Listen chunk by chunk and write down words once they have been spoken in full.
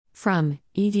From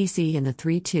EDC in the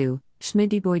 3-2,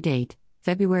 Schmidtiboy date,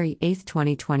 February 8,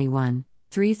 2021,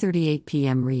 3:38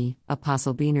 p.m.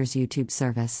 Apostle Beaner's YouTube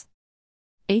service.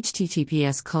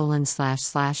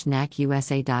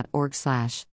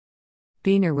 https://nacusa.org/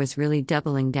 Beaner was really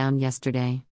doubling down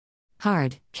yesterday.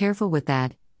 Hard, careful with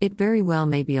that, it very well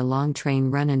may be a long train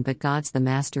runnin', but God's the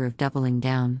master of doubling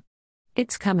down.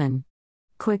 It's comin'.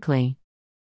 Quickly.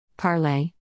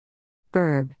 Parlay.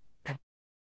 Verb.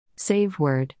 Save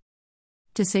word.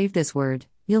 To save this word,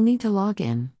 you'll need to log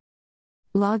in.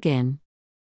 Log in.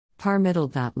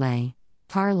 Parmiddle.lay.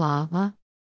 Parla.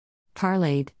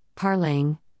 Parlayed,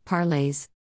 parlaying, parlays.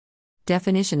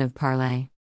 Definition of parlay.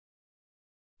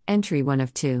 Entry 1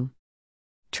 of 2.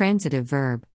 Transitive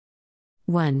verb.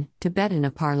 1. To bet in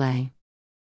a parlay.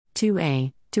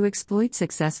 2a. To exploit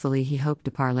successfully, he hoped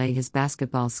to parlay his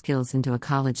basketball skills into a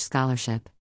college scholarship.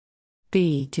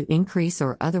 B. To increase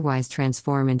or otherwise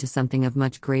transform into something of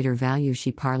much greater value,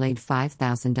 she parlayed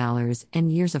 $5,000 and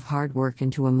years of hard work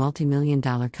into a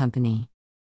multi-million-dollar company.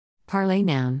 Parlay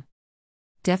noun.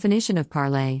 Definition of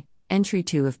parlay, entry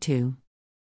 2 of 2.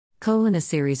 A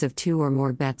series of 2 or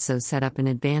more bets so set up in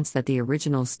advance that the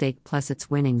original stake plus its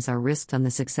winnings are risked on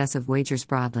the successive wagers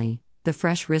broadly, the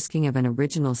fresh risking of an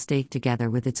original stake together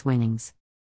with its winnings.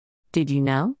 Did you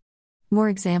know? More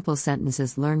example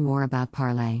sentences learn more about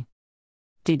parlay.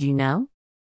 Did you know?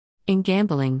 In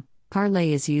gambling,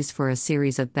 parlay is used for a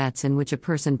series of bets in which a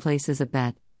person places a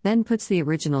bet, then puts the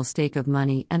original stake of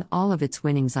money and all of its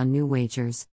winnings on new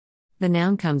wagers. The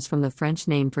noun comes from the French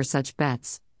name for such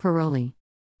bets, paroli.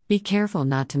 Be careful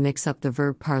not to mix up the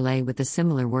verb parler with the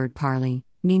similar word parley,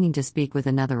 meaning to speak with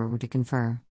another or to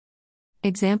confer.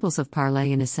 Examples of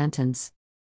parlay in a sentence.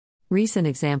 Recent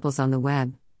examples on the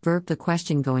web. Verb the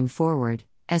question going forward,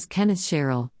 as Kenneth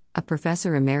Sherrill, a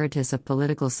professor emeritus of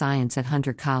political science at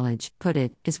Hunter College, put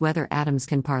it, is whether Adams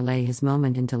can parlay his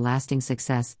moment into lasting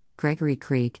success. Gregory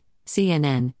Creek,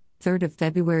 CNN, 3rd of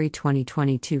February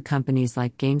 2022. Companies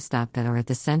like GameStop that are at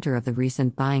the center of the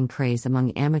recent buying craze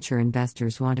among amateur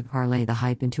investors want to parlay the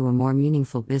hype into a more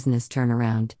meaningful business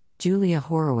turnaround. Julia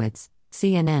Horowitz,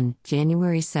 CNN,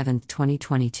 January 7,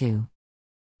 2022.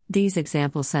 These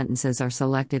example sentences are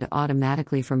selected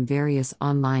automatically from various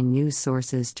online news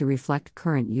sources to reflect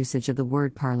current usage of the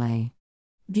word parlay.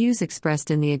 Views expressed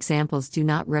in the examples do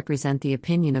not represent the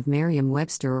opinion of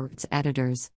Merriam-Webster or its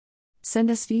editors.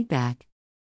 Send us feedback.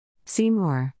 See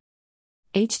more.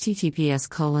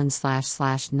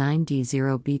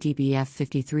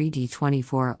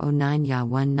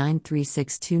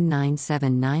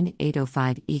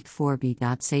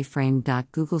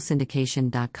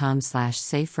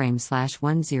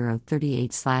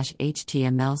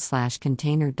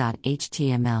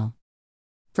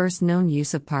 First known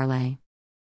use of parlay.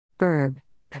 Verb.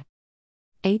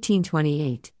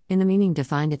 1828, in the meaning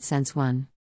defined at sense 1.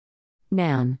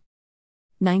 Noun.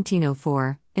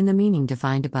 1904, in the meaning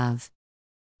defined above.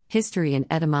 History and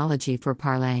etymology for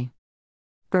parlay.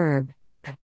 Verb.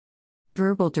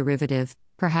 Verbal derivative,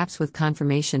 perhaps with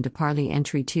confirmation to parler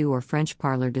entry 2 or French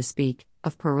parler to speak,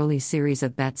 of paroli series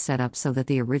of bets set up so that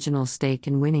the original stake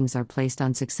and winnings are placed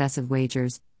on successive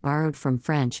wagers, borrowed from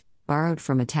French, borrowed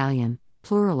from Italian,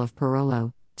 plural of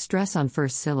parolo, stress on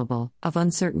first syllable, of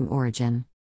uncertain origin.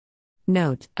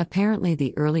 Note, apparently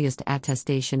the earliest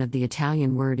attestation of the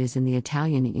Italian word is in the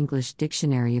Italian-English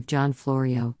Dictionary of John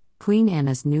Florio, Queen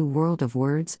Anna's New World of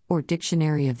Words, or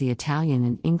Dictionary of the Italian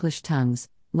and English Tongues,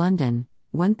 London,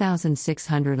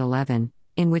 1611,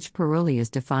 in which paroli is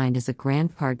defined as a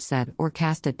grand part set or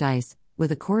cast at dice,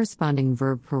 with a corresponding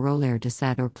verb parolere to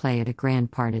set or play at a grand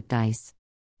part at dice.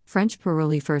 French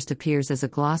paroli first appears as a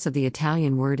gloss of the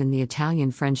Italian word in the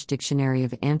Italian-French Dictionary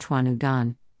of Antoine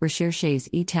Houdon, Recherches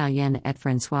italiennes et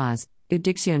françoises, un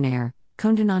dictionnaire,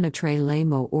 contenant outre les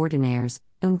mots ordinaires,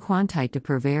 une quantité de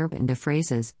proverbes and de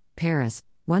phrases, Paris,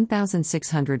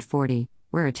 1640,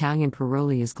 where Italian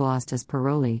paroli is glossed as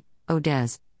paroli,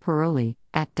 odes, paroli,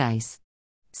 at dice.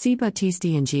 C.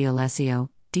 Battisti and G. Alessio,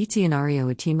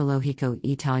 Dizionario etimologico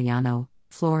italiano,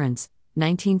 Florence,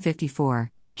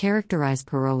 1954, characterize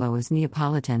parolo as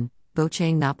Neapolitan, voce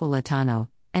napoletano,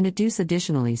 and adduce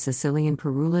additionally Sicilian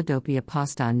parula doppia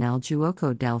posta nel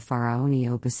giuoco del faraone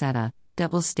o basetta,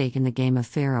 double stake in the game of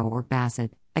Pharaoh or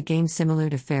basset, a game similar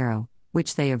to Pharaoh,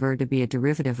 which they aver to be a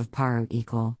derivative of paro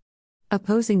equal.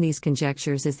 Opposing these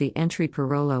conjectures is the entry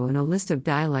parolo in a list of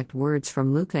dialect words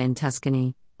from Lucca in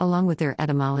Tuscany, along with their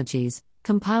etymologies,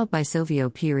 compiled by Silvio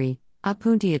Piri,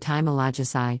 Appunti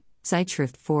etymologici,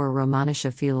 Zeitschrift für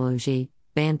Romanische Philologie,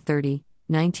 Band 30,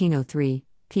 1903,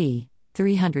 p.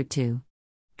 302.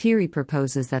 Piri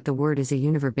proposes that the word is a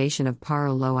univerbation of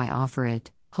paro lo I offer it,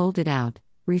 hold it out,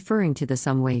 referring to the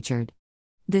sum wagered.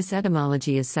 This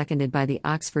etymology is seconded by the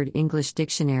Oxford English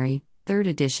Dictionary, 3rd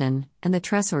edition, and the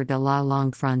Trésor de la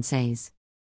langue française.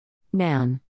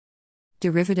 Noun.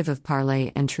 Derivative of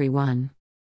parler. Entry 1.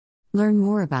 Learn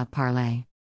more about parler.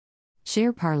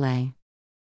 Share parler.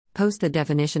 Post the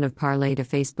definition of parler to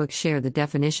Facebook. Share the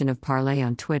definition of parler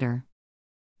on Twitter.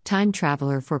 Time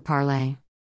traveler for parler.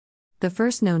 The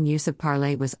first known use of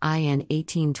parler was in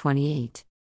 1828.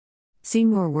 See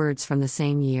more words from the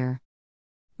same year.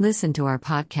 Listen to our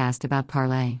podcast about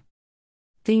parler.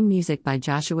 Theme music by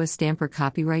Joshua Stamper.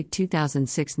 Copyright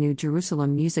 2006 New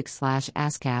Jerusalem Music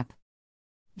 /ASCAP.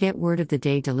 Get word of the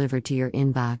day delivered to your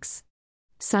inbox.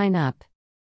 Sign up.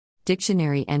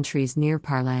 Dictionary entries near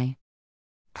parler.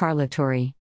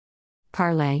 Parlatory.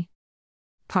 Parler.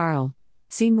 Parle.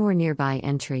 See more nearby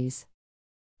entries.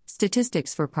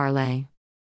 Statistics for parler.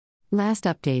 Last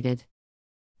updated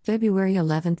February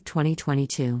 11,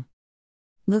 2022.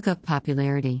 Look up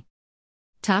popularity.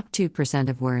 Top 2%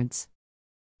 of words.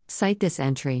 Cite this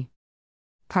entry.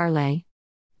 Parler.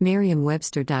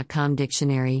 Merriam-Webster.com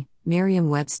Dictionary,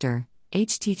 Merriam-Webster,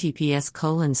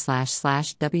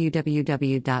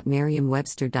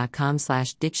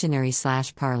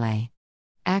 https://www.merriam-webster.com/dictionary/parler.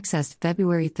 Accessed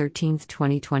February 13,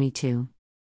 2022.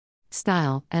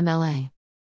 Style, MLA.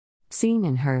 Seen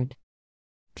and heard.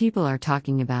 People are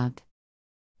talking about.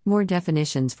 More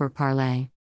definitions for parler.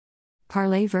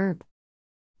 Parler verb.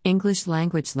 English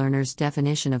language learners'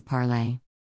 definition of parler.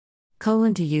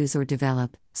 To use or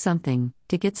develop something,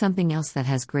 to get something else that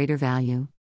has greater value.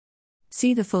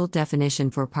 See the full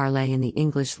definition for parler in the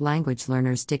English Language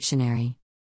Learners Dictionary.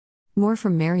 More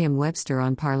from Merriam-Webster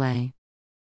on parler.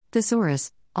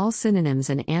 Thesaurus, all synonyms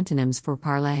and antonyms for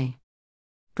parler.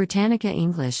 Britannica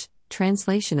English,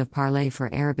 translation of parler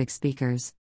for Arabic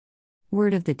speakers.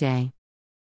 Word of the day.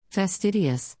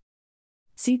 Fastidious.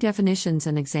 See definitions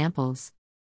and examples.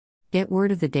 Get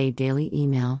word of the day daily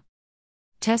email.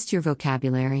 Test your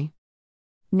vocabulary.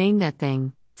 Name that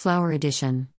thing, flower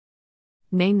edition.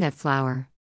 Name that flower.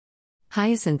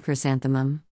 Hyacinth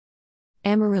chrysanthemum.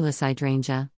 Amaryllis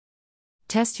hydrangea.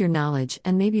 Test your knowledge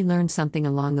and maybe learn something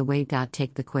along the way.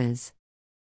 Take the quiz.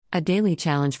 A daily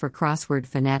challenge for crossword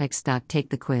fanatics.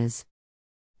 Take the quiz.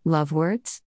 Love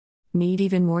words? Need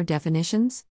even more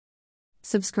definitions?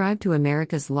 Subscribe to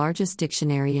America's largest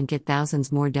dictionary and get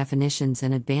thousands more definitions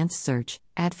and advanced search,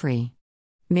 ad-free.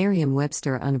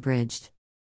 Merriam-Webster Unabridged.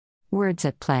 Words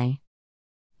at play.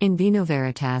 In vino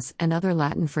veritas and other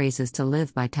Latin phrases to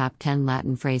live by. Top 10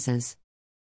 Latin phrases.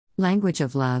 Language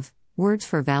of love, words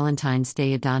for Valentine's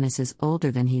Day. Adonis is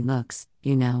older than he looks,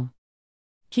 you know.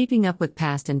 Keeping up with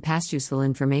past and past useful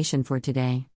information for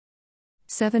today.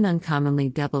 7 uncommonly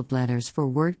doubled letters for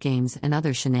word games and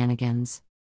other shenanigans.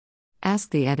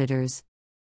 Ask the editors.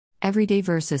 Everyday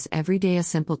versus everyday, a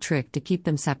simple trick to keep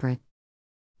them separate.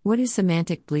 What is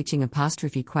semantic bleaching?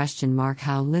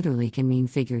 How literally can mean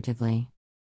figuratively.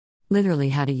 Literally,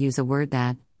 how to use a word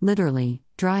that, literally,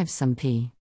 drives some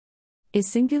p. Is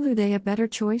singular they a better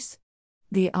choice?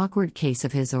 The awkward case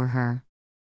of his or her.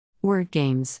 Word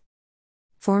games.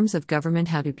 Forms of government.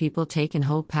 How do people take and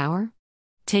hold power?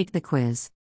 Take the quiz.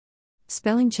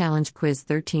 Spelling challenge quiz.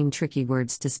 13 tricky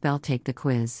words to spell. Take the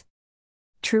quiz.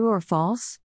 True or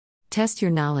false? Test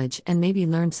your knowledge and maybe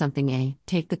learn something.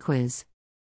 Take the quiz.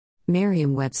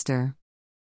 Merriam-Webster.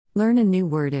 Learn a new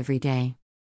word every day.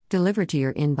 Deliver to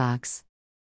your inbox.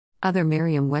 Other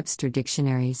Merriam-Webster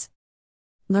dictionaries.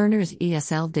 Learner's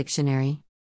ESL Dictionary.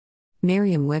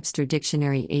 Merriam-Webster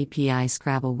Dictionary API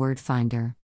Scrabble Word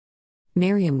Finder.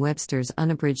 Merriam-Webster's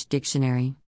Unabridged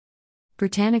Dictionary.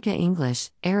 Britannica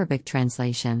English, Arabic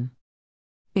translation.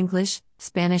 English,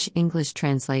 Spanish English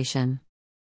translation.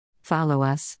 Follow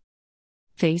us.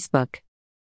 Facebook.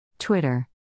 Twitter.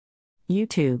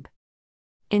 YouTube.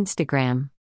 Instagram.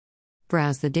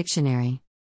 Browse the dictionary.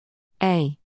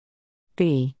 A.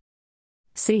 B.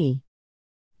 C.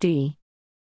 D.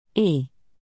 E.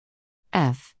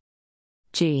 F.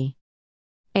 G.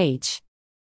 H.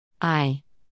 I.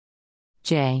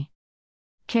 J.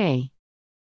 K.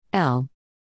 L.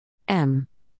 M.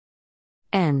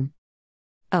 N.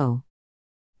 O.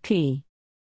 P.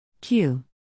 Q.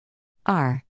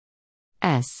 R.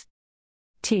 S.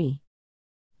 T.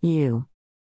 U.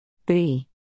 V.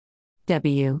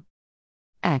 W.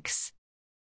 X.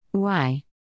 Y.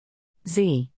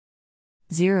 Z.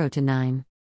 0 to 9.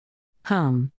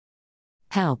 Home.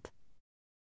 Help.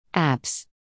 Apps.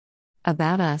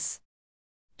 About us.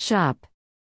 Shop.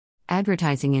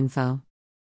 Advertising info.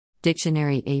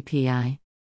 Dictionary API.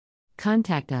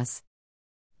 Contact us.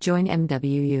 Join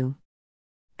MWU.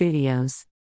 Videos.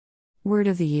 Word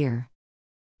of the year.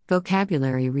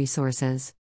 Vocabulary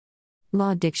resources.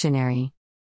 Law Dictionary.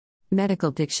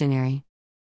 Medical Dictionary.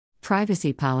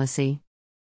 Privacy Policy.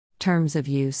 Terms of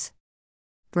Use.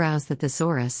 Browse the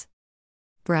Thesaurus.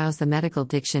 Browse the Medical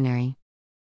Dictionary.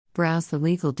 Browse the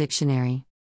Legal Dictionary.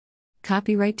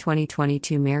 Copyright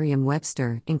 2022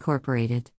 Merriam-Webster, Incorporated.